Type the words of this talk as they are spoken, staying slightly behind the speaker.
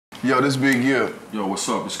Yo, this Big Gipp. Yo, what's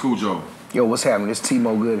up? It's Khujo. Yo, what's happening? It's Cee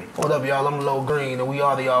Lo Green. What up, y'all? I'm Cee Lo Green, and we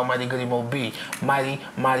are the almighty Goodie Mob. Mighty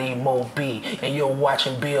Mob, and you're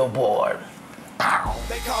watching Billboard. Pow.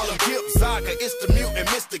 They call him Gipp Zaga, it's the mutant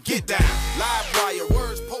Mr. Get Down. Live wire,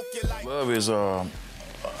 words poke you like... Love is,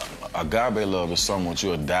 agape love is something that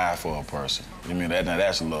you'll die for a person. You mean,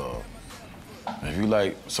 that's love. If you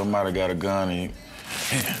like somebody got a gun and you,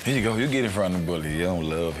 here you go, you get in front of the bullet, you don't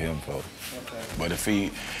love him, folks. Okay. But if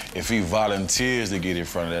he volunteers to get in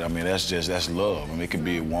front of that, I mean, that's love. I mean, it could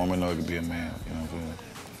be a woman or it could be a man, you know what I'm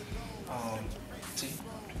saying?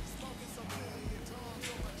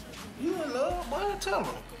 You in love? Boy, tell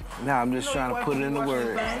him. Nah, I'm just trying to put it in the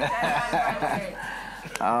word.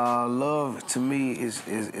 Love to me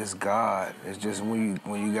is God. It's just when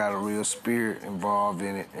you got a real spirit involved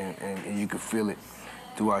in it and you can feel it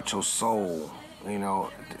throughout your soul, you know,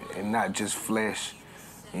 and not just flesh.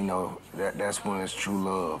 You know, that's when it's true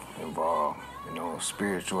love involved. You know,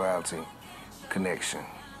 spirituality, connection.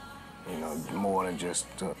 You know, more than just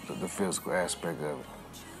the physical aspect of it.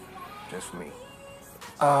 Just for me.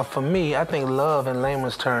 For me, I think love in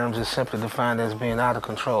layman's terms is simply defined as being out of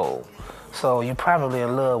control. So you're probably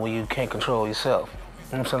in love when you can't control yourself. You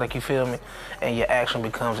know what I'm saying? Like, you feel me? And your action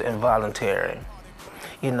becomes involuntary.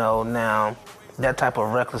 You know, now, that type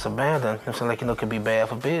of reckless abandon, you know what I'm saying, like, you know, could be bad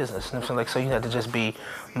for business. You know what I'm saying? Like, so you have to just be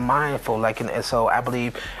mindful. Like, and so I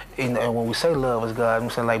believe, you know, when we say love is God, you know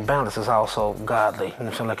what I'm saying, like, balance is also godly. You know what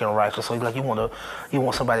I'm saying, like, and righteous. So, like, you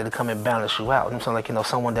want somebody to come and balance you out. You know what I'm saying, like, you know,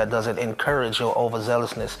 someone that doesn't encourage your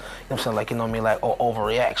overzealousness. You know what I'm saying, like, you know what I mean, like, or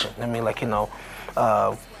overreaction. You know what I mean, like, you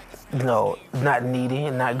know, not needy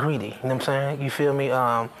and not greedy. You know what I'm saying? You feel me?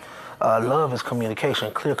 Love is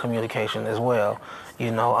communication, clear communication as well.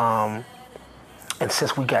 You know, and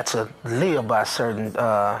since we got to live by a certain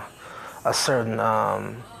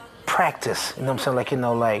practice, you know what I'm saying, like, you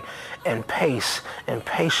know, like, and pace and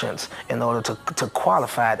patience in order to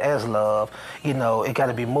qualify it as love, you know, it got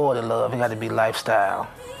to be more than love. It got to be lifestyle.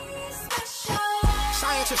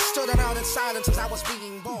 Scientists stood around in silence as I was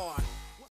being born.